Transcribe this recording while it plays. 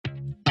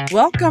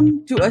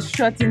Welcome to A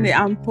Shot in the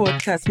Arm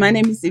podcast. My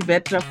name is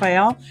Yvette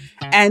Raphael,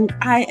 and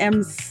I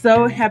am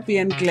so happy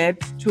and glad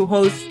to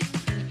host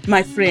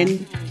my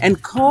friend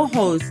and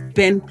co-host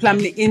Ben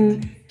Plumley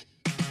in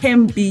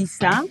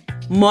Tembisa,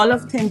 Mall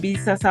of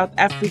Tembisa, South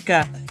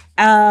Africa.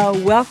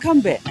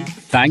 Welcome, Ben.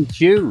 Thank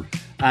you.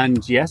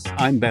 And yes,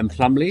 I'm Ben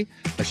Plumley.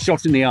 A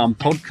Shot in the Arm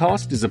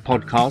podcast is a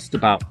podcast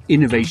about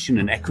innovation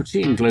and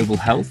equity in global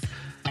health.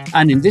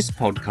 And in this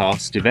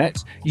podcast,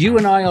 Yvette, you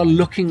and I are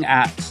looking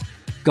at,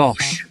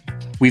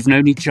 we've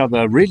known each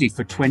other really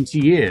for 20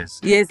 years.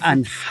 Yes,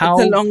 and how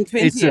it's a long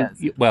 20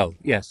 years. Well,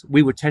 yes,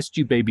 we were test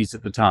tube babies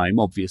at the time,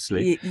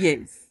 obviously.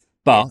 Yes.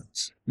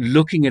 But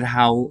looking at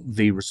how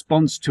the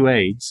response to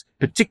AIDS,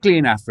 particularly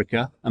in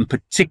Africa and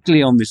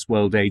particularly on this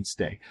World AIDS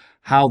Day,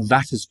 how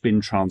that has been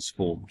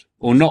transformed,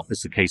 or not,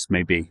 as the case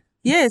may be.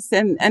 Yes,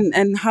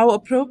 and how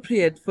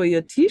appropriate for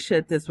your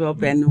T-shirt as well,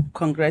 Ben.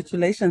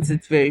 Congratulations,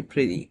 it's very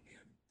pretty.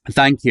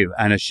 Thank you,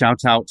 and a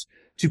shout out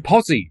to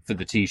Posy for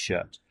the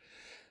T-shirt.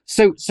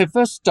 So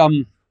first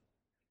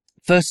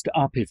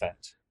up,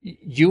 Yvette,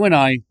 you and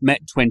I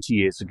met 20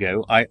 years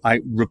ago.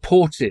 I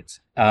report it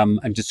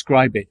and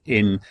describe it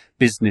in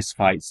Business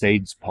Fights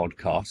AIDS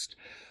podcast.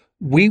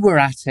 We were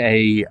at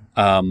a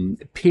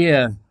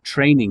peer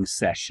training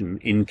session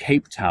in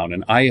Cape Town,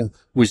 and I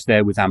was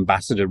there with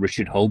Ambassador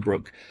Richard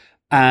Holbrooke.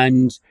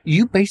 And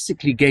you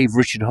basically gave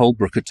Richard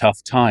Holbrooke a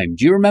tough time.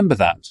 Do you remember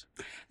that?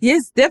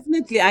 Yes,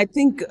 definitely. I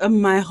think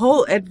my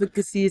whole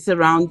advocacy is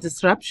around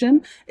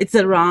disruption. It's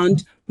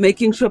around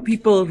making sure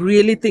people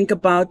really think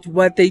about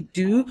what they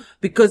do,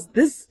 because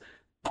this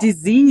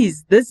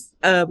disease, this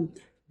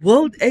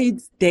World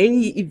AIDS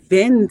Day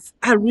events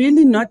are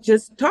really not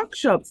just talk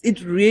shops.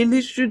 It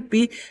really should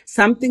be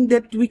something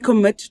that we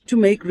commit to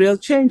make real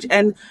change.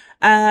 And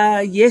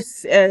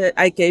yes,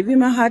 I gave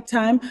him a hard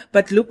time,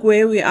 but look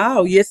where we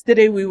are.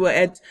 Yesterday we were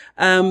at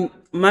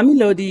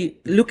Mamelodi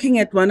looking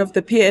at one of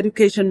the peer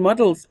education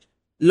models.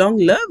 Long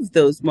live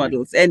those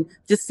models, and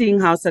just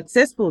seeing how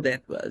successful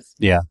that was.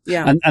 Yeah.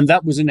 And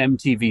that was an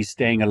MTV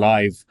Staying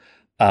Alive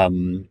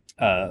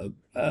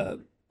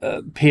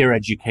peer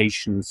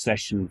education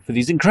session for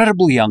these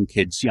incredible young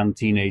kids, young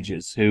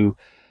teenagers who,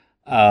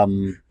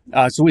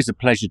 it's always a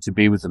pleasure to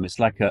be with them. It's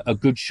like a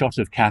good shot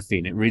of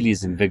caffeine. It really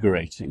is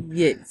invigorating.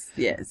 Yes.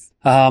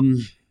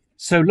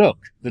 So look,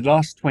 the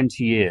last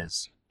 20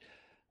 years,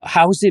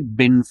 how has it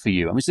been for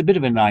you? I mean, it's a bit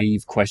of a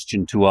naive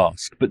question to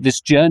ask, but this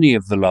journey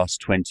of the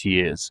last 20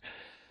 years,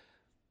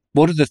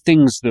 what are the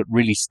things that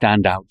really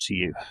stand out to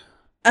you?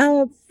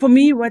 For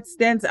me, what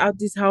stands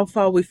out is how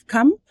far we've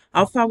come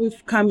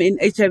in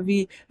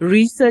HIV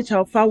research,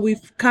 how far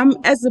we've come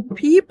as a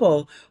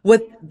people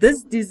with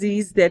this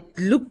disease that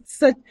looked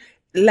such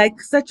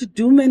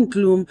doom and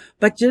gloom,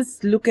 but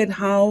just look at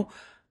how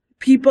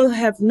people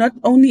have not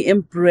only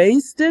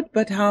embraced it,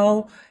 but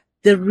how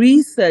the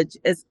research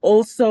is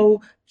also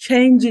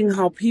changing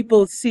how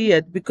people see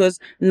it, because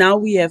now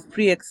we have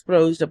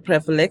pre-exposure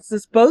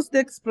prophylaxis,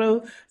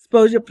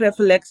 post-exposure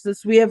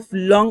prophylaxis, we have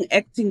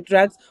long-acting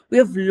drugs, we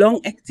have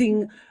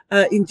long-acting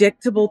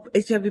injectable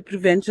HIV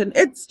prevention.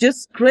 It's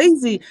just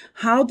crazy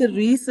how the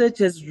research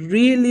has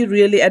really,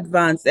 really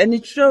advanced. And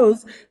it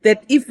shows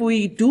that if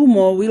we do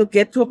more, we'll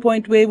get to a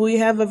point where we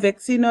have a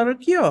vaccine or a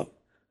cure.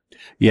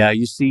 Yeah,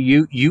 you see,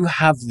 you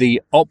have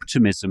the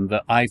optimism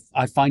that I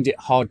find it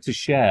hard to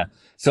share.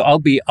 So I'll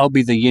be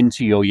the yin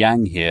to your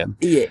yang here.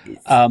 Yes.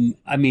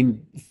 I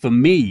mean, for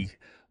me,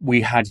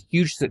 we had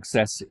huge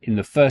success in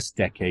the first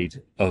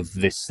decade of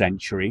this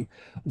century,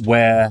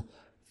 where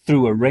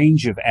through a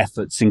range of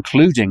efforts,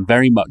 including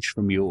very much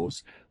from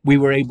yours, we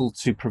were able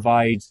to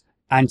provide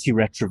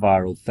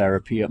antiretroviral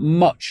therapy at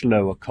much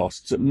lower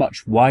costs, at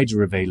much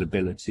wider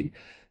availability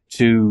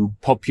to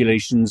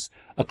populations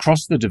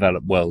across the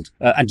developed world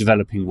and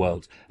developing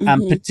world,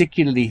 and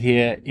particularly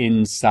here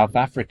in South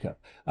Africa.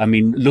 I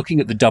mean, looking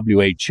at the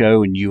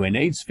WHO and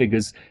UNAIDS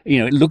figures,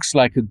 it looks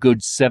like a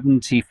good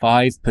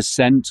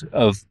 75%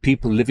 of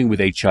people living with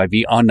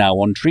HIV are now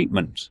on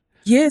treatment.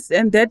 Yes,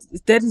 and that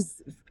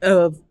is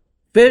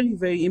very,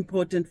 very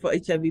important for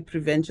HIV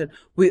prevention.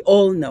 We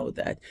all know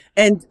that.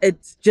 And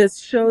it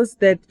just shows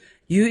that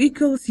U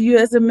equals U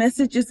as a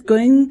message is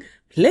going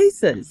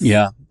places.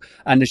 Yeah.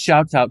 And a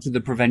shout out to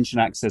the Prevention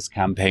Access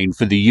Campaign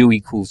for the U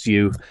equals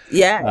U.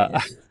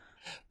 Yeah.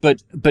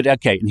 But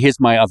okay, and here's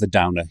my other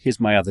downer. Here's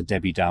my other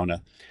Debbie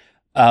Downer.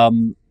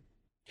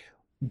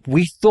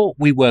 We thought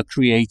we were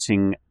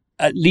creating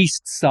at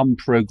least some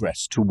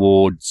progress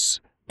towards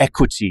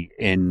equity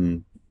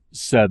in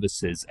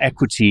services,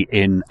 equity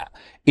in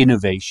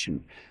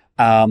innovation.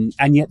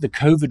 And yet the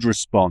COVID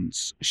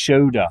response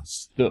showed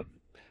us that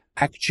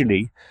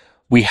actually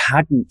we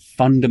hadn't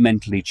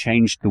fundamentally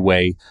changed the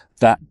way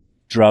that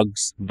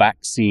drugs,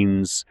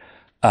 vaccines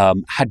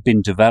had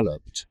been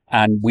developed.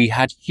 And we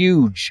had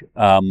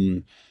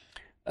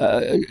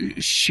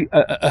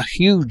a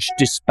huge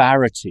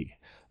disparity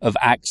of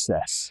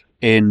access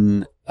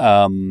in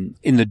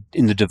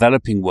the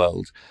developing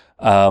world.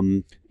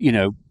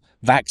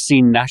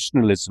 vaccine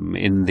nationalism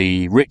in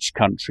the rich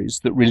countries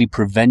that really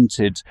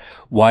prevented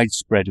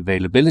widespread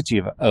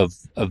availability of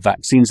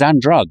vaccines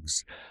and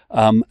drugs.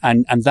 And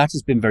that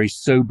has been very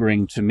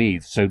sobering to me.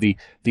 So the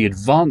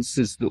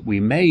advances that we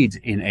made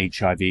in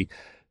HIV,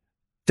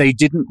 they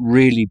didn't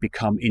really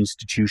become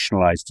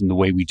institutionalized in the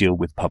way we deal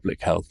with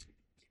public health.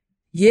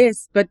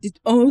 Yes, but it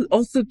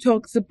also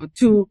talks about,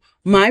 to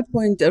my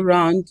point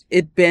around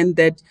it, Ben,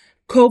 that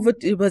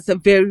COVID, it was a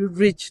very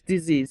rich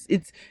disease.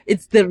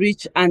 It's the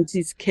rich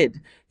auntie's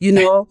kid, you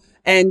know,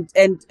 and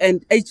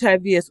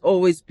HIV has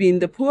always been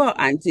the poor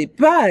auntie.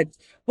 But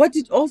what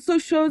it also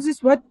shows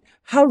is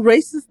how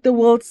racist the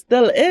world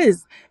still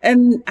is.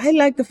 And I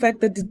like the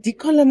fact that the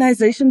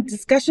decolonization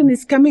discussion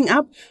is coming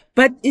up,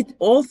 but it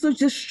also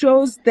just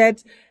shows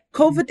that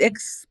COVID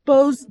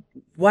exposed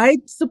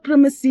white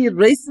supremacy,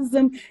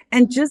 racism,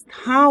 and just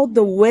how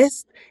the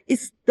West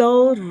is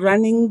still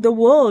running the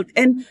world.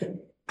 And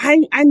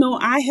I know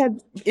I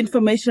had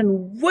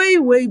information way,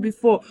 way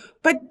before,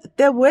 but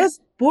the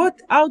West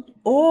brought out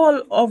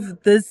all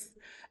of this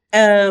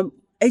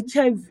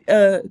HIV,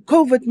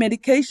 COVID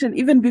medication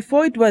even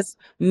before it was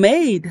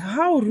made.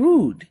 How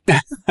rude.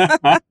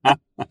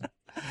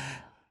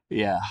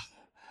 Yeah.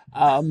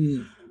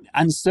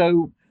 And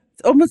so,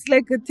 It's almost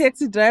like a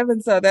taxi driver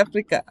in South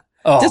Africa,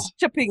 oh, just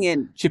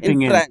chipping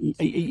chipping in in, front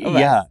of us.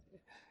 yeah,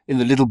 in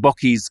the little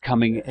bockies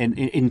coming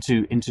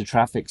into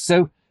traffic.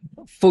 So,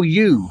 for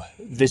you,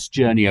 this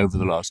journey over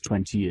the last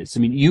 20 years, I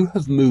mean, you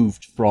have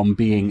moved from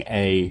being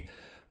a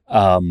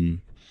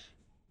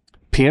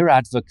peer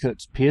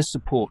advocate, peer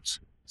support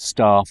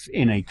staff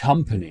in a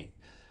company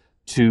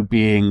to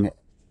being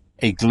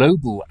a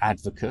global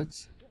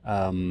advocate,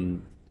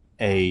 an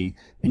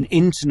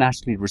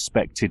internationally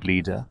respected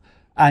leader,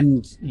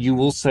 and you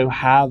also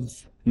have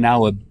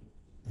now a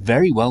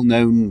very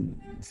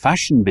well-known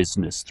fashion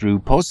business through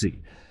Posse.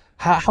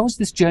 How has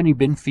this journey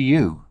been for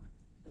you?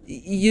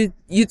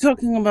 You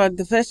talking about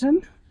the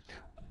fashion?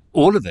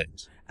 All of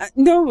it.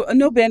 No,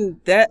 no,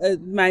 Ben.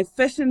 That my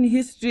fashion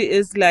history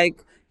is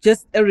like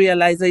just a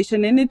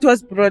realization, and it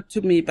was brought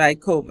to me by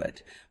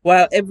COVID.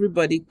 While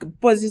everybody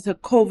was a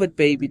COVID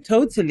baby,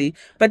 totally,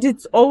 but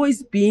it's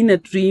always been a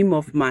dream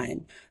of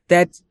mine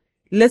that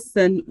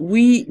listen,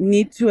 we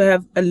need to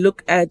have a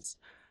look at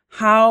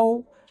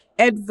how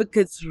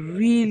advocates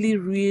really,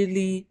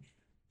 really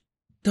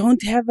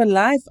don't have a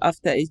life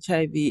after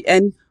HIV.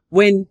 And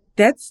when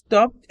that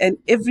stopped and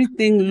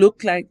everything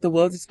looked like the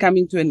world is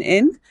coming to an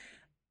end,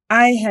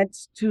 I had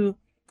to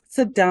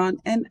sit down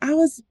and I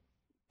was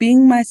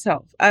being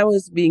myself. I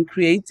was being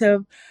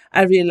creative.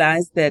 I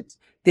realized that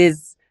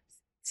there's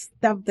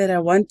stuff that I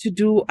want to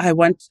do. I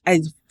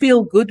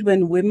feel good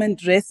when women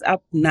dress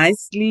up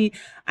nicely.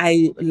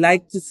 I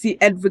like to see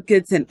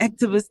advocates and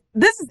activists.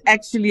 This is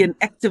actually an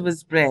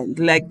activist brand,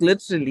 like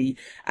literally.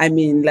 I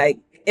mean, like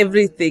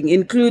everything,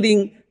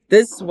 including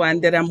this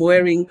one that I'm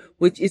wearing,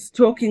 which is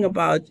talking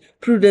about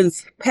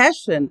Prudence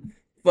passion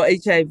for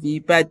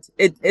HIV, but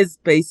it is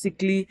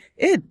basically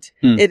it.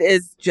 Hmm. It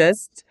is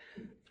just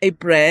a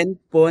brand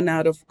born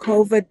out of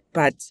COVID,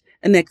 but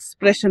an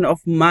expression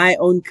of my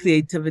own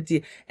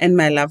creativity and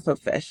my love for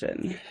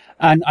fashion.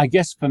 And I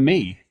guess for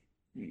me,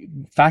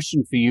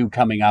 fashion for you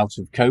coming out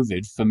of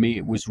COVID, for me,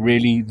 it was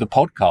really the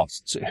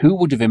podcasts. Who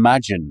would have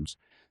imagined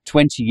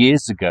 20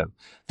 years ago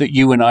that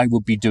you and I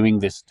would be doing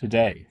this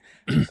today?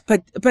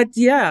 But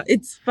yeah,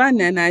 it's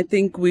fun, and I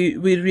think we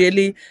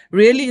really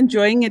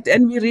enjoying it,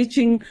 and we're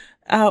reaching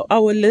our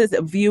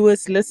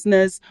viewers,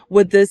 listeners,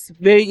 with this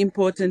very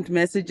important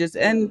messages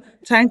and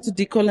trying to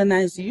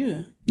decolonize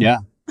you. Yeah,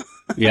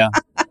 yeah.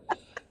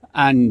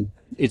 And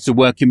it's a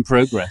work in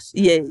progress.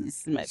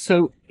 Yes,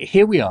 So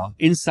here we are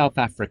in South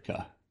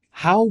Africa.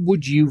 How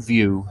would you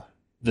view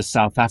the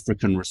South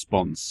African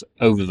response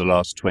over the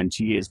last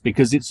 20 years?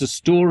 Because it's a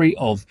story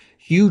of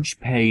huge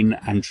pain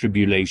and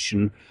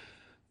tribulation,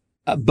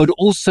 but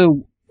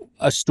also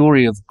a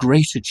story of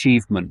great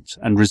achievement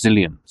and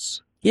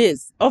resilience.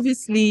 Yes,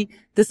 obviously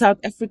the South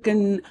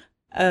African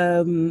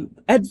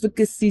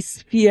advocacy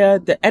sphere,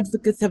 the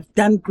advocates have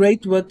done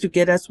great work to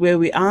get us where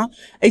we are.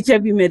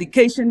 HIV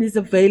medication is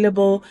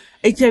available.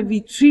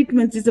 HIV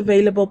treatment is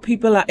available.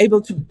 People are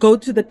able to go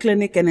to the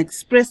clinic and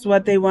express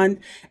what they want.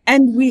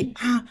 And we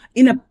are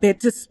in a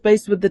better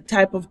space with the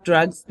type of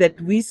drugs that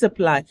we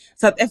supply.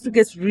 South Africa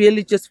is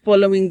really just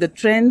following the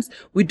trends.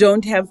 We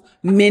don't have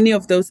many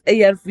of those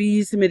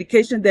ARVs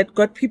medication that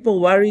got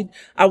people worried.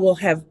 I will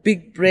have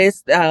big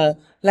breast,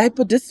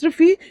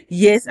 lipodystrophy.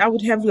 Yes, I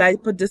would have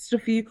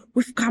lipodystrophy.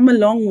 We've come a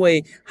long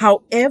way.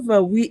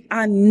 However, we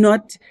are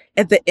not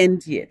at the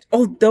end yet.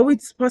 Although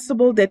it's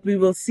possible that we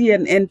will see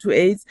an end to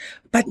AIDS,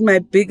 but my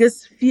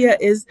biggest fear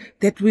is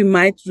that we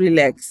might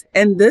relax.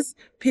 And this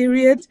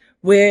period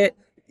where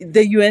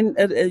the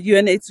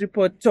UNAIDS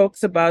report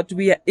talks about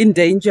we are in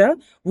danger,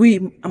 we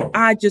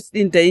are just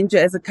in danger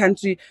as a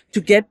country to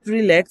get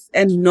relaxed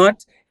and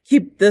not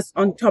keep this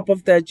on top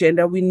of the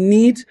agenda. We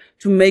need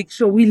to make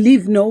sure we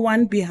leave no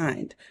one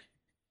behind.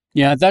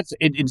 Yeah,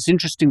 it's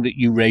interesting that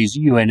you raise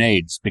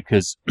UNAIDS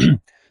because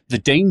The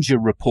danger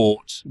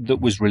report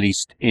that was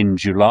released in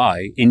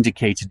July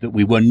indicated that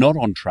we were not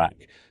on track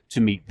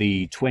to meet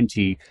the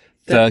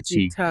The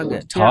 2030 target, yeah.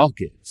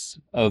 targets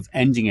of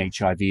ending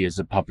HIV as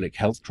a public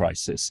health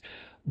crisis.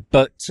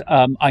 But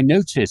I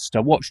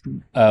watched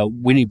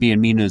Winnie B.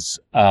 and Mina's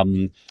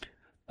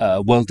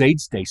World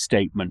AIDS Day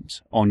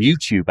statement on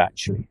YouTube,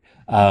 actually,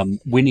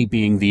 Winnie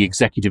being the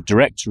executive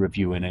director of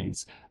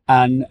UNAIDS.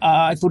 And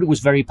I thought it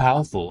was very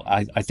powerful.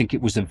 I think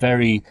it was a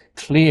very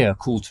clear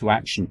call to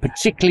action,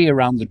 particularly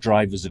around the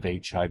drivers of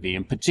HIV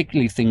and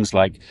particularly things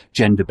like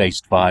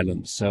gender-based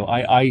violence. So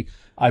I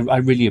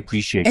really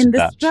appreciated And the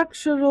that.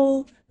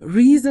 structural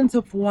reasons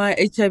of why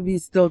HIV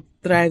is still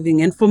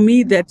thriving. And for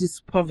me, that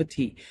is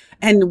poverty.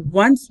 And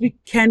once we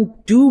can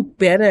do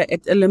better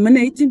at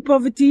eliminating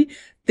poverty,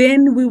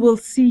 then we will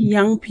see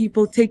young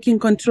people taking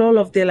control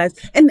of their lives.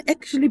 And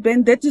actually,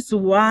 Ben, that is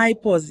why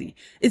Posy.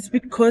 It's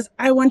because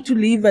I want to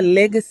leave a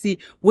legacy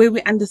where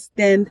we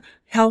understand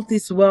health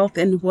is wealth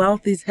and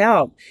wealth is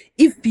health.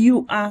 If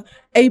you are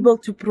able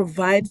to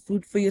provide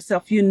food for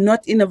yourself, you're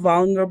not in a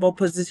vulnerable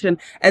position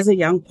as a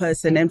young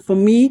person. And for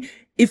me,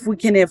 if we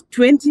can have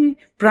 20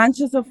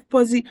 branches of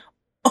Posy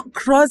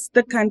across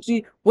the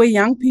country where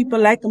young people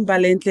like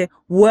Mbalenhle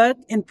work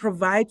and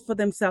provide for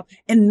themselves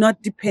and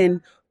not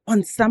depend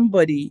on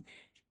somebody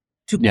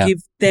to Yeah.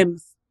 give them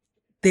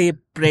their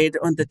bread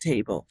on the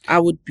table, I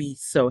would be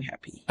so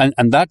happy.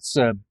 And that's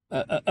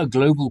a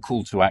global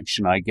call to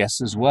action, I guess,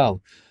 as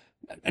well.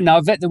 Now,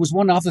 Yvette, there was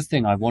one other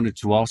thing I wanted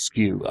to ask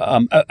you.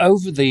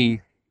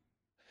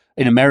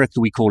 In America,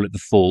 we call it the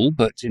fall,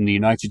 but in the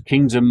United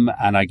Kingdom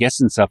and I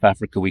guess in South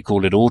Africa, we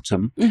call it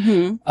autumn.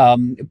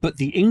 But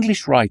the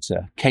English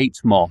writer, Kate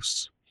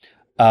Moss,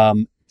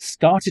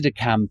 started a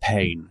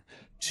campaign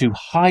to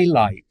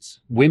highlight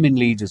women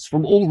leaders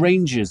from all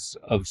ranges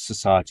of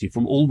society,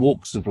 from all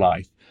walks of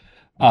life,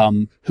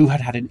 who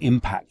had an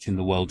impact in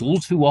the world. All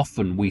too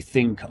often, we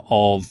think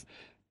of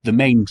the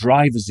main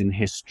drivers in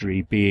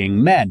history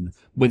being men,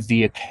 with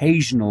the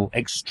occasional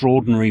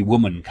extraordinary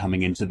woman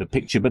coming into the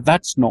picture, but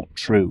that's not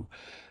true.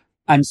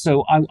 And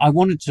so I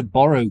wanted to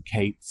borrow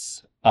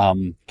Kate's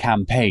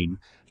campaign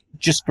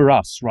just for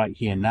us right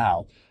here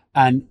now.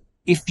 And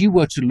if you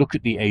were to look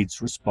at the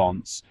AIDS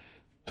response,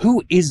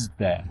 who is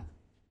there,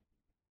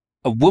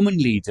 a woman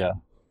leader,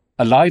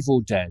 alive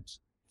or dead,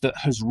 that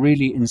has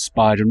really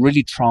inspired and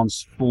really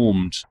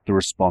transformed the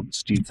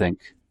response, do you think?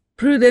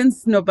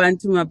 Prudence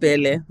Nobantu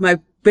Mabele, my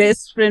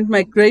best friend,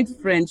 my great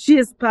friend. She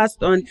has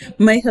passed on.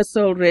 May her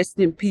soul rest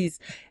in peace.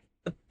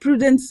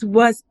 Prudence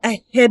was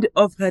ahead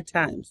of her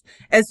times.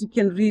 As you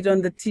can read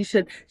on the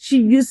t-shirt, she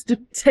used to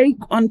take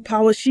on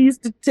power. She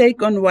used to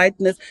take on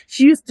whiteness.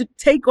 She used to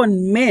take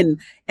on men.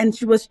 And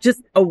she was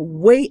just a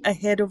way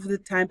ahead of the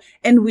time.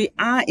 And we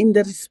are in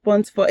the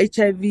response for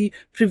HIV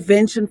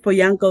prevention for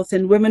young girls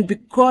and women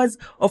because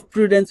of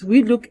Prudence.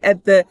 We look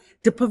at the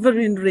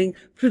Pavilion ring.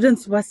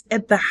 Prudence was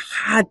at the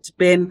heart,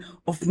 Ben,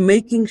 of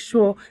making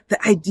sure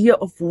the idea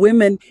of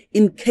women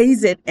in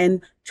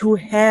KZN to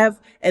have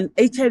an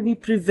HIV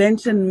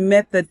prevention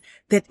method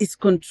that is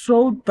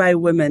controlled by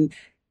women.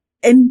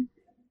 And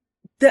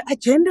the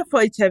agenda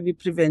for HIV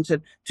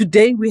prevention,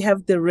 today we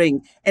have the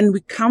ring, and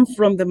we come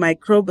from the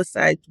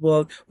microbicide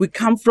world. We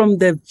come from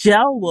the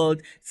gel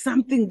world,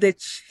 something that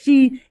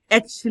she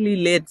actually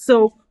led.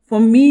 So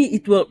for me,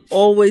 it will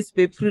always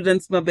be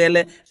Prudence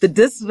Mabele, the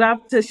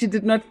disruptor. She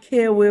did not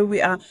care where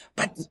we are,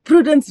 but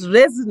Prudence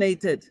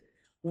resonated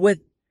with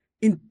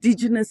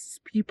indigenous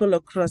people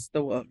across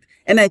the world.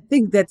 And I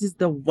think that is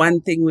the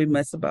one thing we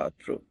miss about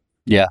Prue.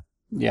 Yeah,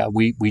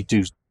 we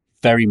do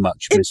very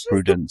much And miss she's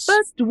Prudence. the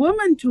first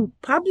woman to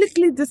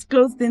publicly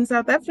disclose in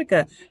South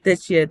Africa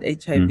that she had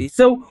HIV.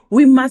 So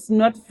we must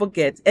not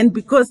forget. And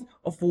because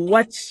of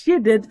what she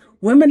did,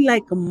 women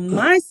like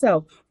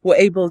myself were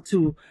able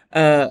to,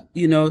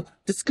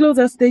 disclose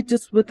our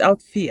status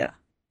without fear.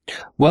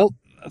 Well,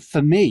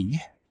 for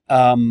me,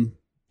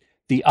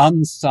 the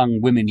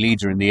unsung women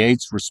leader in the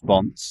AIDS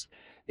response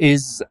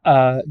is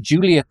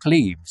Julia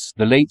Cleaves,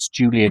 the late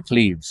Julia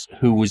Cleaves,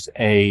 who was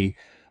a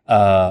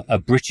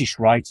British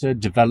writer,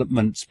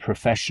 development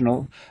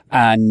professional,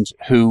 and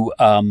who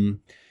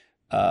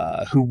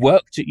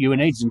worked at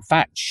UNAIDS. In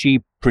fact, she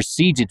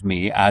preceded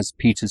me as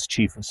Peter's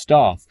chief of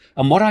staff.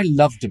 And what I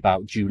loved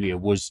about Julia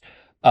was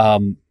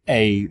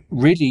a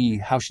really,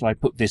 how shall I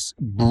put this,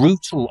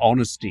 brutal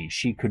honesty.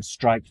 She could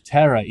strike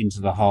terror into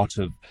the heart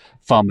of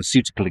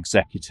pharmaceutical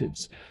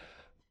executives.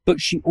 But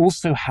she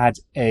also had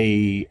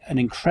an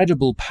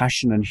incredible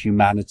passion and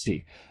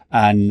humanity.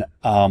 And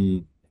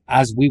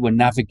as we were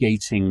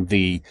navigating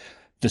the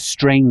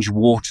strange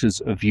waters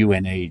of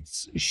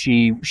UNAIDS,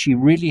 she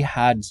really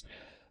had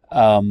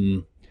her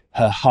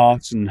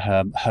heart and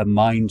her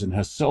mind and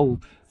her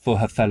soul for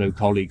her fellow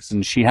colleagues.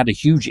 And she had a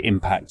huge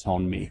impact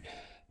on me.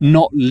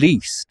 Not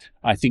least,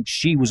 I think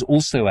she was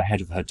also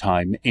ahead of her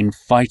time in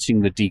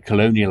fighting the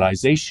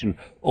decolonialization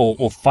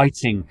or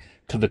fighting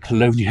to the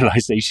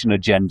colonialization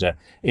agenda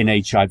in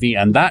HIV.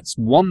 And that's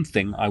one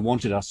thing I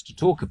wanted us to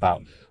talk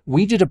about.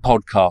 We did a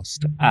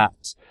podcast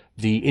at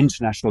the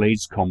International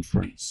AIDS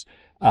Conference,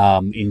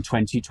 in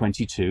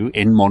 2022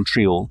 in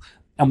Montreal,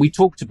 and we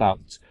talked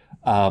about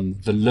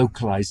the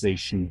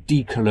localization,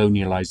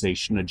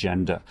 decolonialization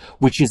agenda,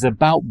 which is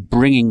about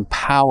bringing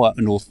power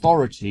and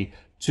authority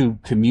to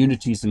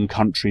communities and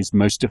countries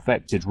most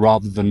affected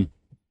rather than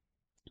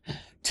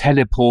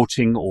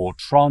teleporting or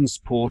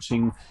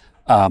transporting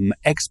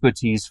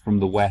expertise from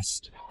the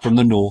West, from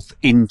the North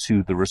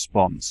into the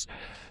response.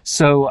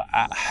 So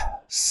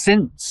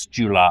since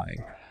July,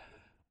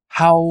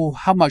 how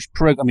much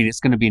progress? I mean, it's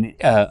going to be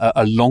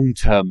a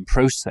long-term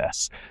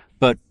process,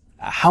 but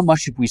how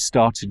much have we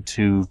started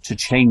to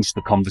change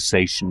the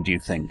conversation, do you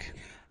think?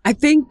 I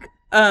think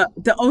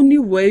the only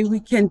way we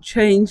can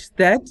change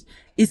that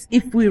is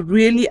if we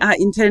really are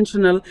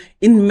intentional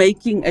in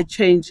making a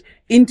change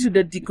into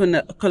the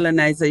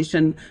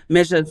decolonization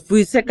measure.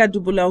 Vuiseka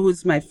Dubula,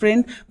 who's my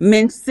friend,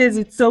 says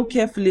it so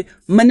carefully: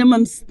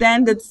 minimum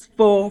standards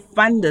for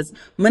funders,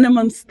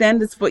 minimum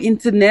standards for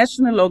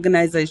international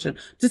organization,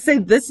 to say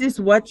this is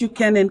what you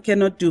can and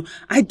cannot do.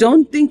 I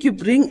don't think you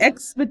bring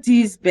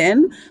expertise,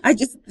 Ben. I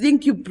just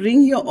think you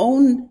bring your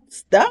own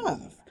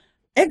stuff.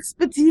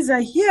 Expertise are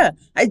here.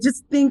 I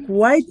just think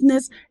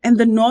whiteness and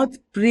the North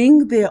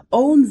bring their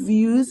own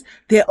views,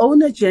 their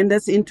own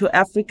agendas into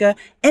Africa,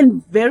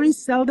 and very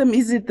seldom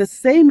is it the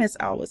same as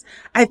ours.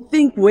 I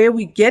think where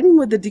we're getting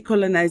with the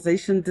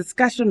decolonization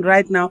discussion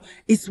right now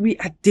is we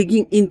are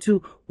digging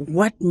into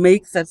what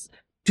makes us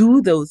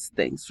do those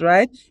things,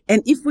 right?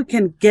 And if we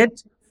can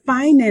get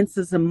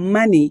finances and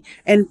money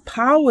and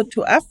power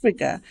to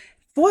Africa,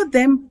 for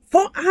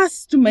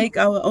us to make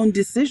our own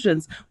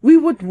decisions, we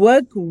would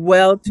work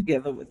well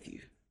together with you.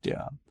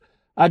 Yeah.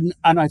 And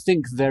I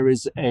think there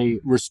is a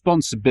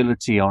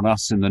responsibility on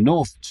us in the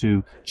North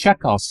to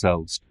check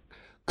ourselves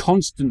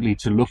constantly,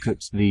 to look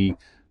at the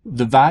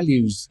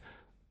values,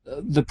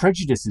 the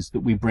prejudices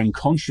that we bring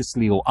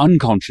consciously or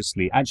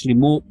unconsciously. Actually,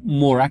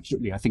 more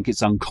accurately, I think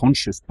it's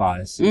unconscious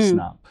biases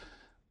now,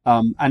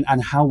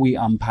 and how we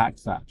unpack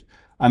that.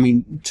 I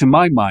mean, to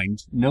my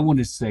mind, no one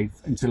is safe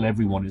until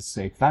everyone is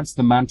safe. That's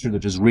the mantra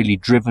that has really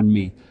driven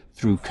me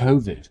through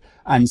COVID.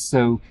 And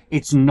so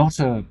it's not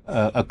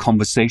a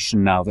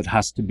conversation now that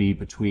has to be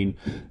between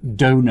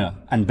donor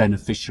and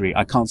beneficiary.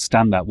 I can't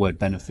stand that word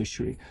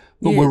beneficiary,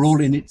 but we're all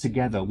in it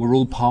together. We're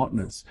all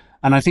partners.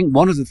 And I think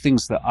one of the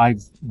things that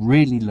I've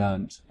really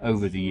learned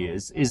over the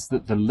years is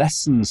that the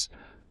lessons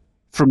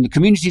from the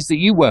communities that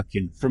you work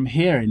in, from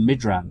here in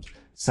Midrand,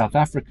 South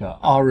Africa,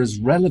 are as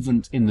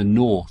relevant in the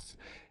North,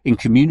 in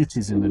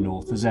communities in the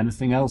North, as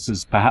anything else,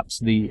 as perhaps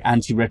the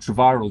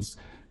antiretrovirals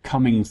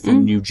coming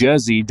from New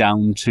Jersey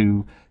down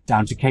to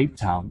Cape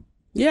Town.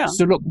 Yeah.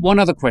 So look, one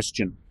other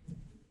question.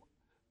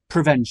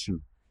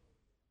 Prevention.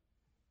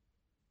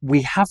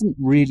 We haven't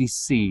really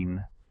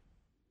seen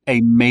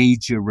a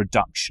major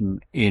reduction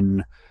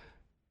in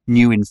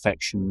new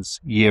infections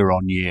year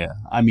on year.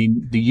 I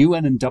mean, the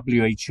UN and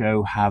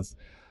WHO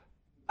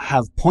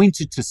have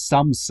pointed to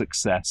some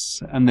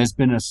success, and there's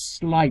been a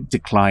slight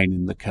decline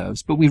in the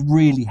curves, but we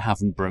really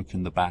haven't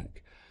broken the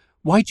back.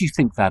 Why do you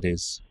think that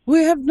is?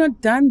 We have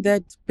not done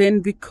that,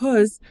 Ben,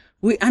 because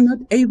we are not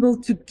able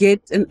to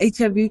get an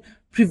HIV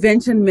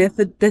prevention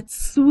method that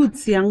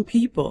suits young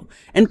people.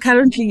 And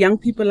currently young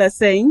people are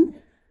saying,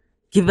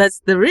 give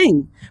us the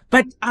ring.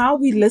 But are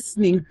we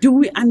listening? Do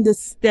we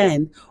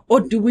understand? Or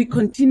do we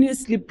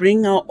continuously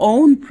bring our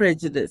own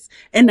prejudice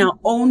and our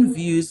own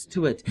views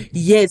to it?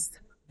 Yes,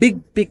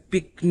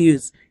 big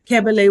news.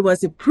 Kebele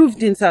was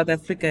approved in South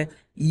Africa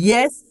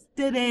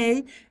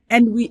yesterday,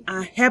 and we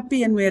are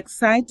happy and we're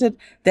excited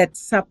that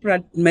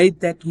SAPRA made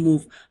that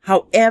move.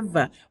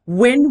 However,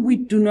 when we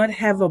do not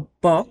have a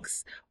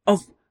box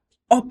of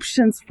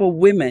options for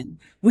women,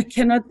 we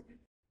cannot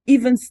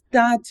even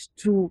start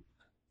to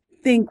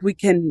think we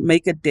can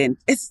make a dent,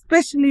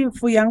 especially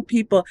for young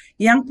people.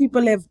 Young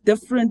people have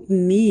different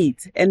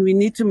needs, and we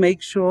need to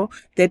make sure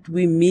that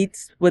we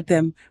meet with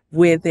them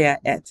where they are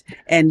at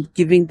and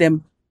giving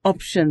them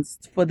options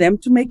for them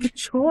to make a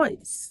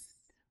choice.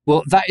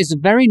 Well, that is a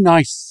very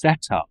nice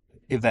setup,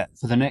 Yvette,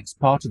 for the next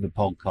part of the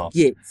podcast.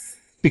 Yes.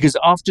 Because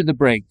after the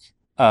break,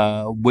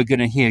 we're going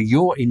to hear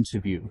your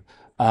interview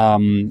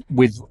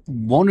with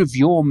one of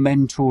your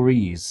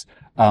mentorees,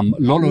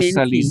 Lolo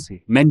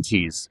Salisi.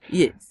 Mentees.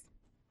 Yes.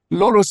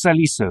 Lolo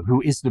Saliso,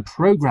 who is the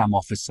program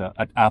officer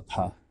at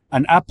APHA.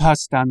 And APHA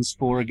stands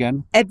for,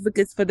 again?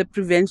 Advocates for the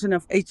Prevention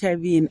of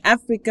HIV in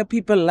Africa.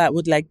 People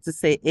would like to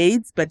say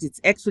AIDS, but it's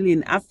actually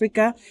in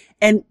Africa.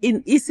 And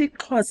in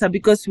isiXhosa,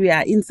 because we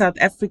are in South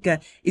Africa,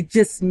 it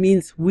just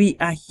means we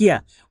are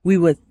here. We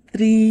were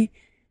 3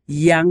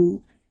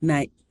 young,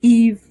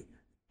 naive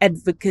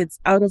advocates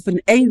out of an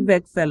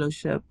AVAC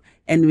fellowship.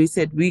 And we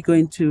said, we're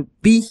going to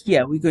be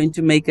here. We're going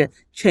to make a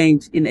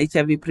change in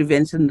HIV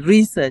prevention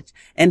research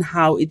and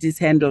how it is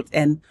handled.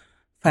 And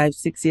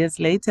 5-6 years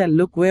later,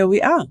 look where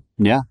we are.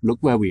 Yeah, look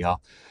where we are.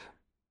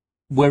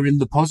 We're in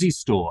the Posse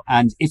store.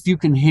 And if you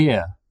can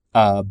hear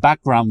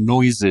background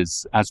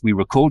noises as we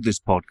record this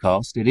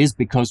podcast, it is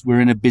because we're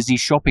in a busy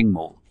shopping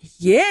mall.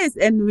 Yes,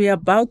 and we're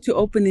about to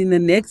open in the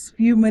next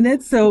few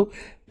minutes. So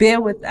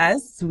bear with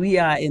us. We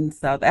are in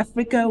South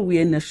Africa.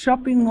 We're in a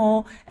shopping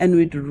mall, and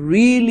we'd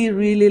really,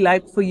 really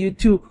like for you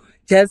to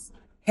just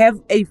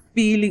have a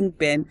feeling,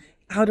 Ben,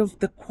 out of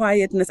the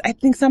quietness. I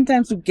think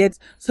sometimes we get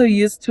so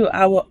used to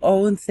our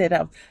own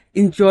setup.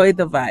 Enjoy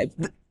the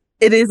vibe.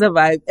 It is a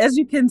vibe. As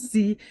you can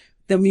see,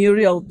 the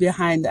mural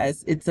behind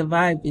us, it's a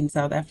vibe in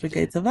South Africa.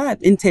 It's a vibe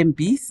in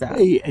Tembisa.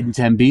 In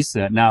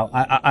Tembisa. Now,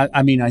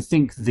 I mean, I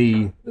think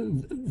the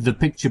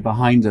picture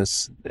behind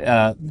us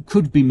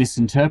could be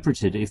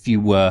misinterpreted if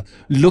you were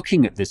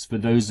looking at this for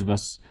those of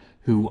us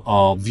who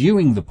are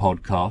viewing the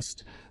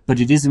podcast, but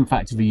it is in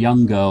fact of a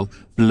young girl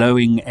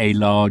blowing a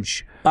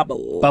large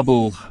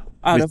bubble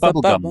Out with of a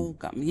bubble gum. bubble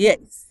gum.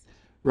 Yes.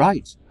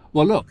 Right.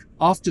 Well, look,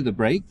 after the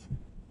break,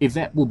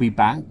 Yvette will be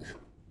back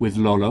with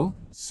Lolo.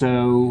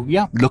 So,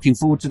 yeah, looking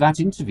forward to that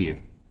interview.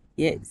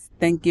 Yes.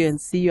 Thank you, and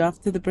see you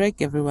after the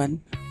break,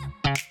 everyone.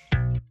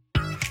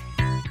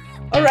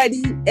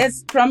 Alrighty,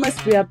 as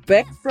promised, we are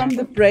back from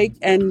the break,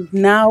 and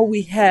now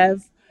we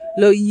have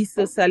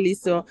Loyiso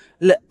Saliso.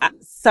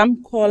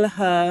 Some call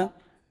her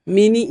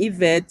Mini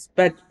Yvette,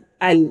 but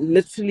I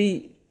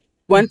literally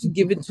want to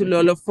give it to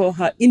Lolo for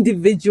her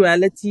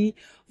individuality,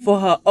 for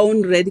her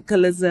own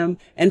radicalism,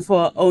 and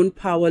for her own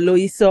power.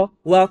 Loyiso,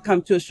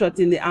 welcome to a Shot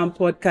in the Arm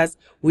podcast.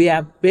 We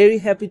are very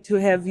happy to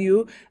have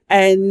you.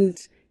 And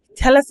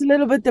tell us a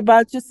little bit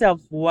about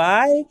yourself.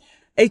 Why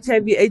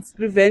HIV/AIDS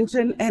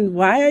prevention, and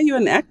why are you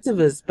an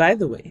activist, by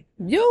the way?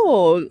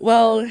 Yo,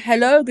 well,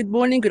 hello, good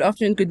morning, good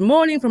afternoon, good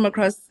morning from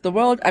across the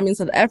world. I'm in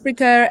South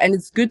Africa, and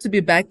it's good to be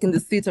back in the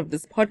seat of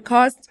this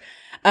podcast.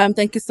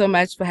 Thank you so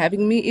much for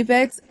having me,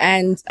 Yvette.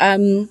 And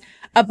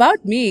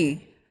about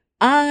me,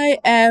 I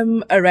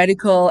am a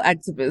radical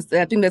activist.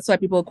 I think that's why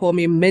people call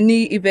me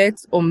Mini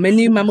Yvette or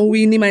Mini Mama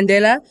Winnie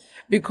Mandela,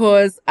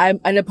 because I'm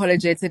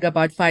unapologetic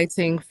about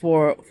fighting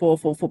for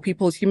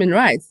people's human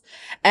rights.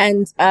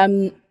 And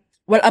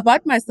well,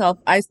 about myself,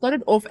 I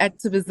started off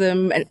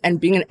activism and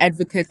being an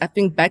advocate, I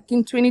think back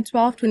in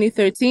 2012,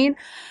 2013.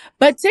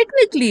 But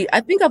technically, I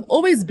think I've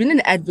always been an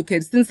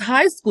advocate since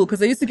high school,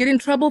 because I used to get in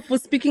trouble for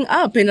speaking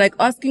up and like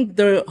asking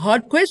the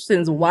hard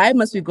questions. Why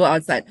must we go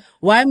outside?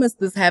 Why must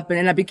this happen?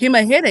 And I became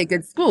a headache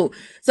at school.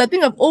 So I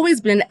think I've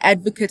always been an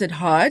advocate at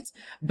heart,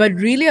 but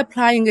really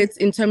applying it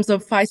in terms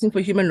of fighting for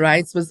human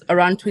rights was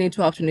around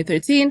 2012,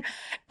 2013.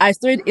 I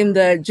started in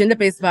the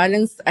gender-based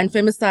violence and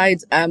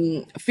femicide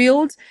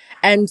field.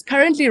 And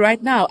currently,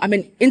 right now,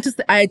 I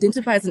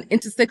identify as an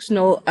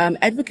intersectional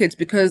advocate,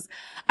 because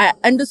I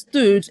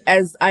understood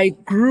as I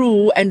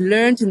grew and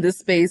learned in this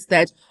space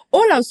that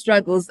all our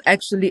struggles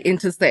actually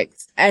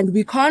intersect, and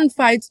we can't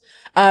fight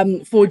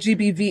for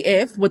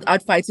GBVF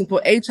without fighting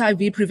for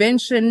HIV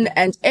prevention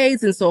and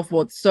AIDS and so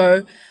forth.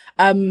 So,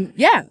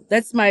 yeah,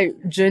 that's my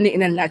journey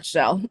in a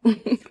nutshell.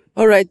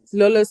 All right,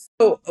 Lola.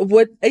 So,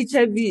 with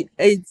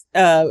HIV/AIDS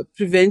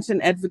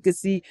prevention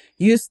advocacy,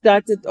 you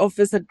started off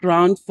as a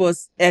ground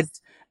force at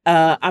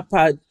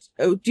Upper.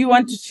 Do you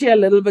want to share a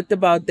little bit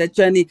about that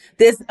journey?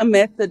 There's a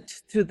method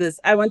to this.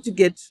 I want to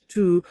get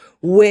to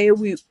where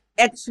we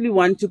actually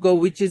want to go,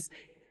 which is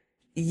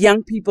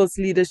young people's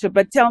leadership.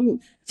 But tell me,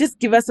 just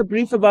give us a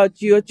brief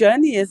about your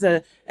journey as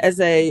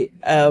a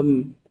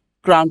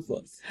ground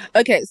force.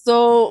 Okay,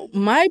 so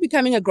my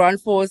becoming a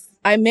ground force,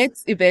 I met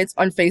Yvette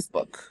on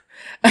Facebook.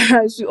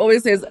 She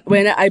always says,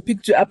 when I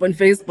picked you up on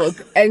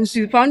Facebook, and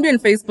she found me on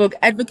Facebook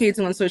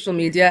advocating on social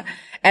media,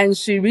 and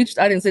she reached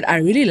out and said, I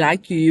really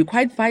like you. You're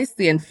quite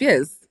feisty and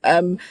fierce.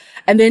 And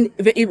then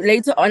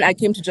later on, I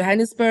came to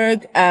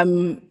Johannesburg,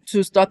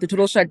 to start the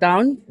total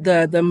shutdown,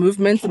 the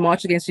movement, the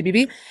march against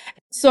GBV.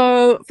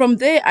 So from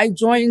there, I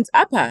joined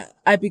UPPA.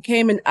 I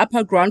became an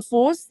UPPA ground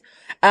force.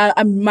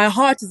 My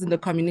heart is in the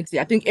community.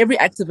 I think every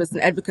activist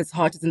and advocate's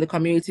heart is in the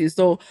community.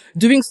 So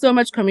doing so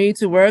much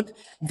community work,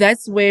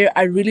 that's where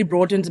I really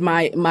broadened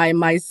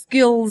my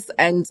skills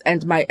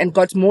and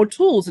got more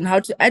tools on how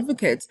to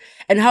advocate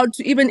and how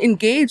to even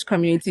engage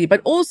community.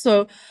 But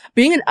also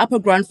being an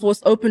UPPA ground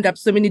force opened up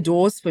so many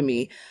doors for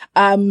me.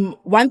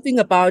 One thing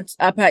about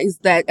UPPA is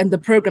that, and the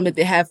program that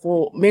they have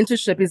for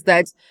mentorship, is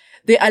that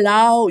they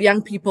allow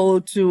young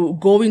people to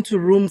go into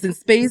rooms and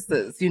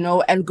spaces,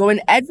 and go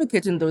and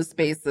advocate in those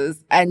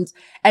spaces and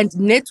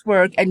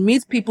network and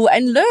meet people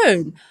and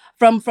learn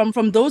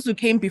from those who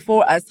came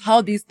before us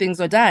how these things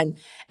are done.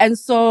 And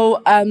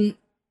so,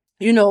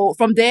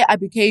 from there, I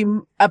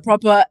became a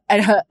proper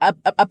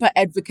upper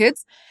advocate,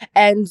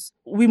 and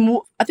we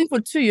moved. I think for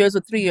 2 years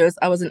or 3 years,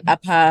 I was an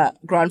upper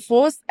ground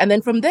force, and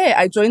then from there,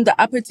 I joined the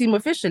upper team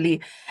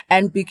officially,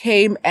 and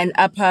became an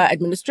upper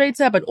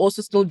administrator, but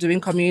also still doing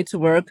community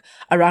work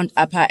around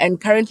upper. And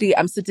currently,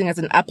 I'm sitting as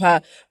an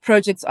upper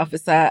projects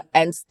officer,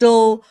 and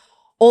still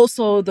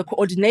also the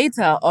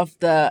coordinator of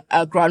the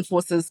ground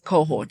forces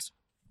cohort.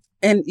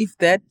 And if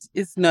that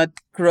is not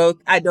growth,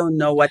 I don't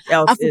know what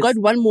else I forgot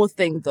one more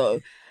thing though.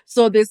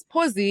 So there's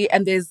Posy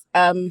and there's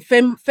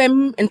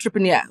fem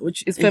entrepreneur,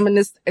 which is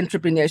feminist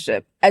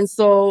entrepreneurship. And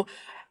so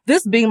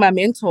this being my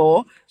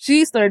mentor,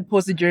 she started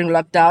posting during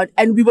lockdown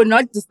and we were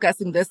not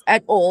discussing this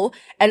at all.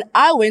 And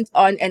I went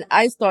on and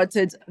I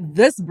started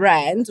this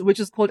brand, which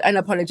is called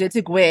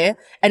Unapologetic Wear,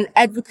 an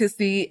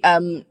advocacy,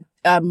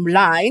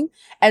 line.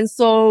 And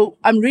so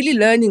I'm really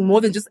learning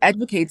more than just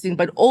advocating,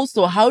 but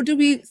also how do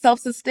we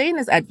self-sustain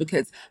as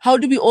advocates? How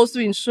do we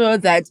also ensure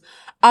that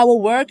our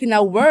work and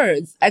our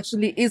words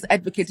actually is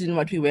advocated in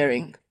what we're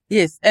wearing?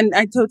 Yes, and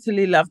I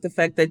totally love the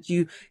fact that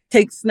you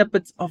take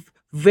snippets of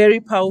very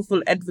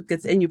powerful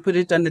advocates and you put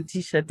it on a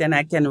t-shirt and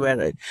I can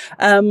wear it.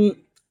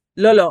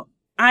 Lolo,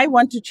 I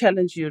want to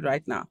challenge you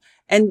right now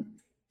and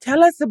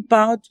tell us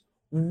about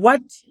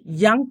what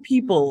young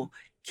people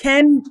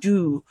can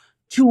do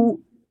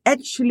to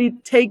actually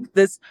take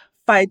this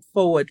fight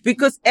forward.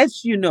 Because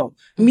as you know,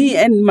 me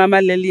and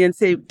Mama Lillian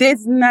say,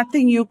 there's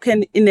nothing you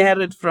can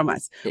inherit from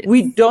us. Yes.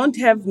 We don't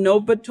have no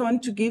baton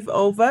to give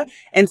over.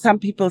 And some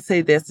people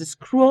say this is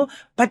cruel.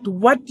 But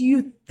what do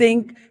you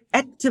think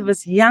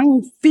activists,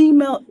 young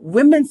female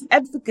women's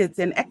advocates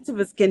and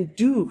activists can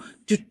do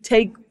to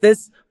take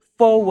this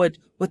forward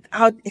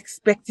without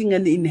expecting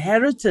an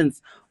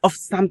inheritance of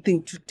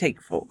something to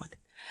take forward?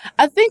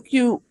 I think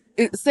you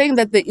saying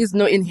that there is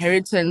no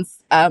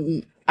inheritance.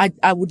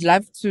 I would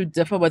love to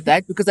differ with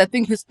that because I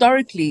think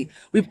historically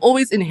we've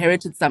always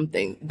inherited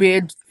something, be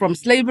it from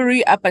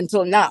slavery up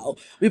until now.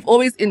 We've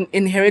always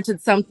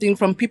inherited something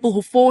from people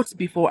who fought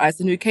before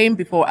us and who came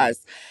before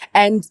us.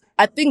 And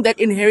I think that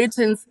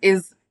inheritance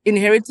is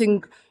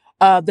inheriting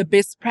the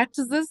best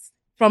practices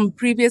from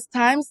previous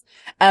times.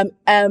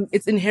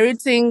 It's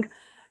inheriting,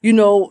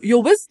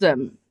 your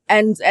wisdom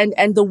and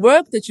the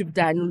work that you've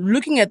done,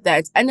 looking at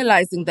that,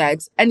 analyzing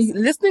that, and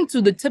listening to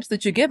the tips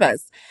that you give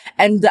us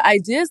and the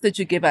ideas that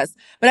you give us.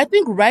 But I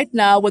think right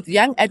now with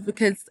young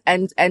advocates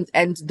and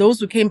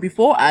those who came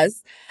before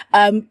us,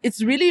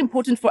 it's really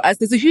important for us.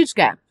 There's a huge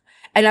gap.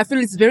 And I feel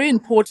it's very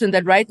important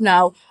that right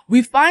now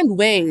we find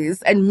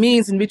ways and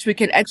means in which we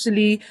can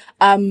actually,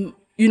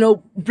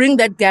 bring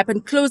that gap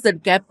and close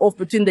that gap off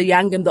between the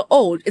young and the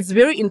old. It's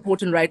very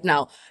important right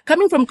now.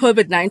 Coming from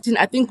COVID-19,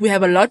 I think we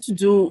have a lot to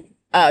do,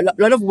 a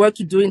lot of work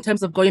to do in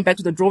terms of going back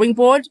to the drawing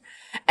board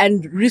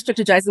and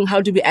re-strategizing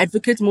how do we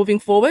advocate moving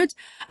forward,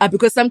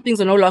 because some things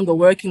are no longer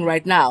working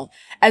right now.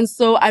 And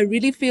so I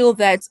really feel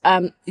that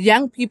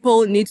young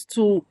people need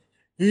to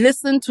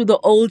listen to the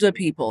older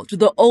people, to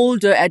the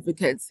older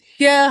advocates,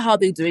 hear how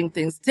they're doing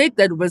things, take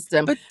that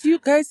wisdom. But you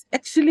guys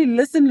actually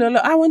listen, Lola.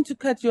 I want to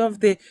cut you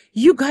off there.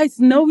 You guys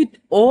know it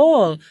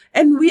all.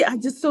 And we are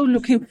just so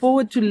looking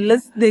forward to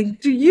listening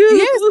to you.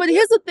 Yes, but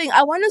here's the thing.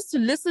 I want us to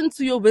listen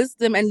to your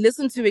wisdom and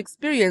listen to your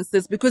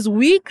experiences because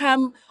we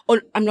come on,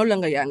 I'm no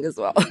longer young as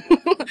well.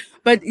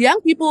 But young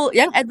people,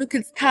 young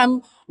advocates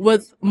come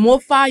with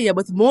more fire,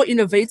 with more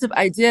innovative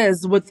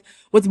ideas, with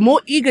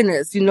more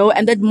eagerness,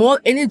 and that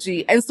more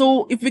energy. And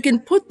so if we can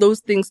put those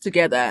things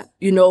together,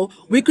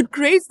 we could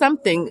create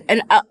something.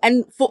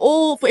 And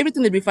for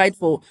everything that we fight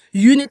for,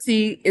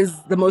 unity is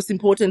the most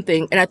important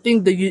thing. And I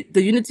think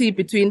the unity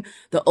between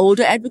the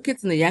older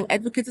advocates and the young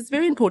advocates is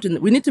very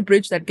important. We need to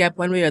bridge that gap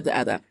one way or the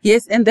other.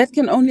 Yes, and that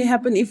can only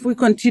happen if we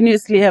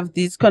continuously have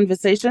these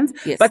conversations,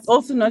 Yes. but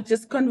also not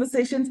just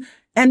conversations.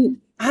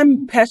 And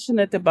I'm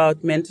passionate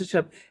about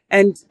mentorship.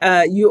 And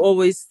you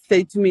always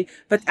say to me,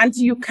 but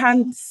Auntie, you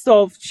can't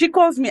solve. She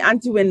calls me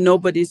Auntie when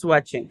nobody's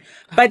watching.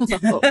 But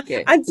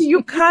Okay. Auntie,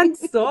 you can't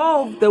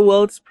solve the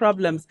world's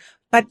problems.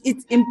 But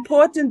it's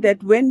important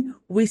that when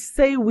we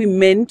say we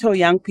mentor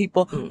young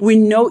people, we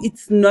know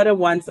it's not a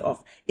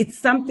once-off. It's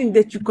something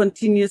that you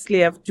continuously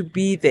have to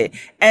be there.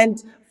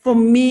 And for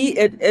me,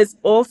 it is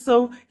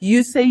also,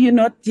 you say you're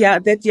not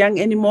that young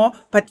anymore,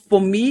 but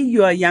for me,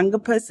 you're a younger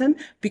person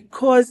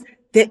because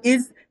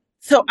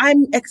so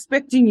I'm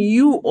expecting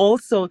you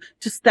also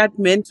to start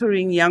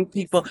mentoring young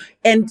people.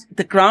 And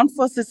the ground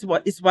force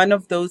is one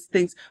of those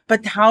things.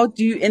 But how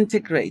do you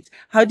integrate?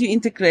 How do you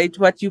integrate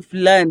what you've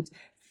learned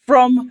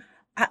from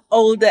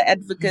older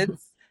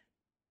advocates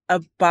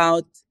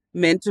about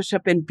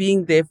mentorship and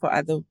being there for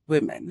other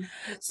women?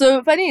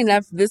 So funny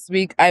enough, this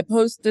week I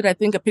posted, I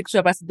think, a picture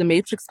of us at the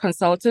Matrix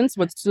Consultants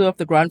with two of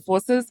the ground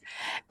forces.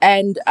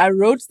 And I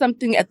wrote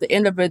something at the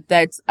end of it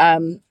that,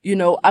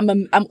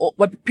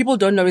 what people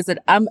don't know is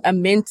that I'm a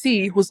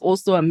mentee who's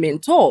also a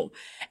mentor.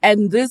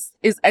 And this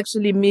is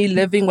actually me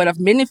living what I've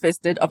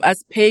manifested of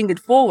us paying it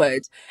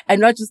forward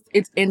and not just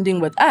it ending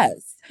with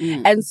us.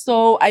 And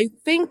so I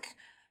think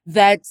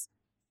that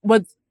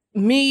with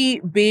me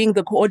being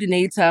the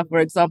coordinator, for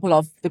example,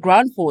 of the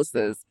ground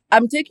forces,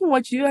 I'm taking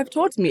what you have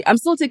taught me. I'm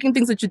still taking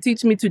things that you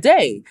teach me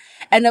today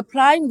and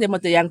applying them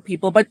with the young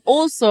people, but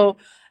also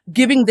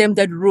giving them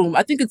that room.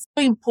 I think it's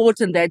so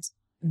important that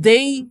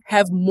they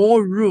have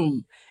more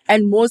room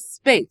and more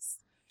space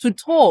to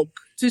talk,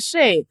 to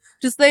share,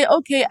 to say,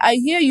 okay, I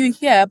hear you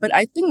here, but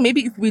I think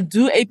maybe if we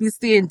do A, B,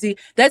 C, and D,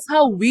 that's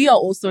how we are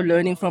also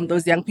learning from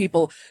those young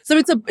people. So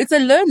it's a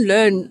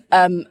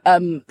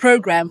learn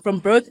program from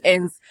both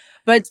ends.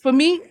 But for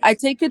me, I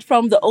take it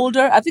from the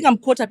older. I think I'm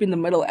caught up in the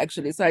middle,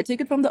 actually. So I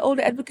take it from the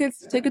older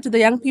advocates, take it to the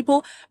young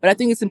people. But I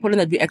think it's important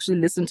that we actually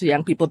listen to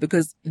young people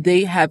because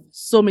they have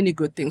so many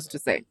good things to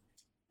say.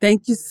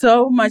 Thank you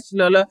so much,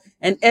 Lolo.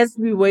 And as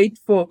we wait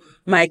for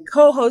my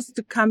co-host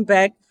to come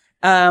back,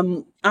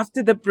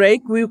 after the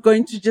break, we're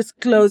going to just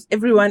close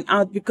everyone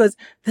out because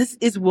this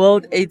is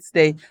World AIDS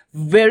Day.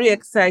 Very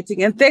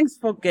exciting. And thanks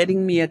for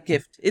getting me a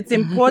gift. It's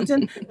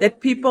important that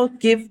people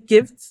give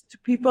gifts to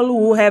people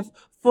who have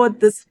fought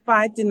this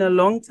fight in a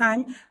long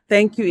time.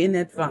 Thank you in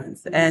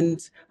advance. And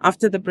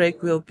after the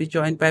break, we'll be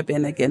joined by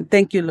Ben again.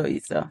 Thank you,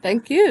 Loisa.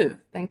 Thank you.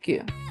 Thank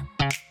you.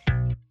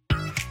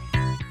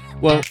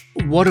 Well,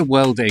 what a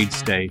World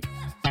AIDS Day,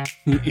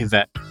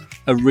 Yvette.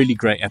 A really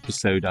great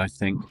episode, I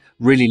think.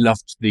 Really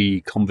loved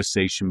the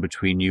conversation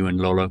between you and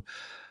Lolo.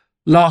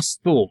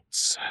 Last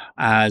thoughts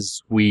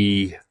as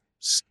we,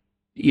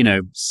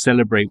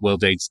 celebrate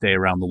World AIDS Day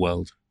around the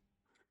world.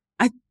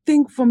 I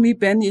think for me,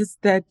 Ben, is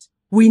that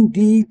we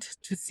need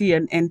to see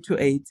an end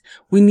to AIDS.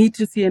 We need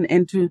to see an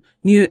end to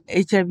new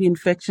HIV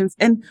infections.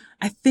 And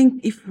I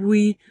think if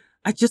we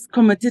are just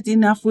committed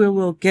enough, we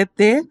will get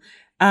there.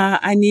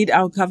 I need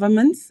our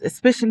governments,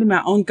 especially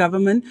my own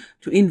government,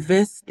 to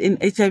invest in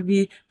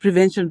HIV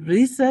prevention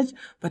research,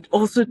 but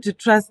also to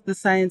trust the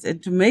science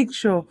and to make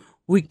sure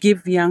we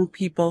give young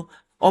people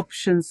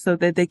options so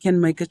that they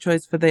can make a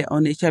choice for their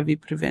own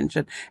HIV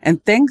prevention.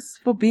 And thanks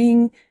for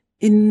being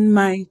in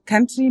my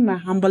country, my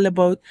humble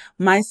abode,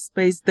 my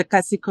space, the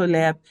Kasiko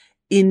Lab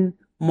in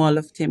Mall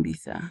of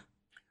Tembisa.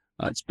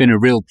 It's been a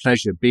real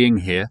pleasure being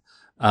here.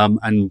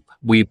 And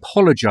we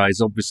apologize,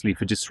 obviously,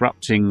 for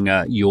disrupting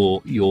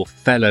your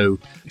fellow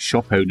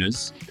shop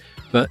owners.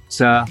 But,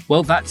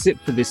 that's it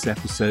for this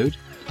episode.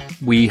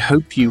 We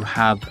hope you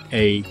have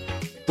a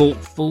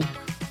thoughtful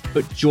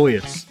but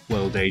joyous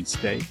World AIDS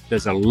Day.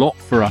 There's a lot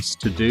for us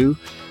to do,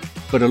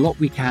 but a lot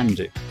we can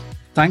do.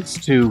 Thanks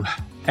to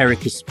Eric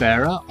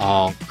Espera,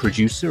 our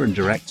producer and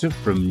director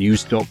from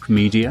Newsdoc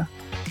Media.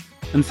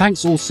 And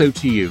thanks also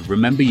to you.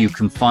 Remember, you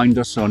can find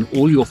us on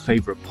all your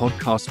favorite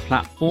podcast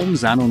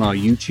platforms and on our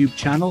YouTube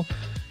channel.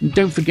 And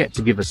don't forget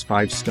to give us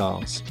 5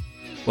 stars.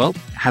 Well,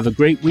 have a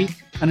great week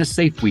and a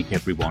safe week,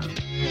 everyone.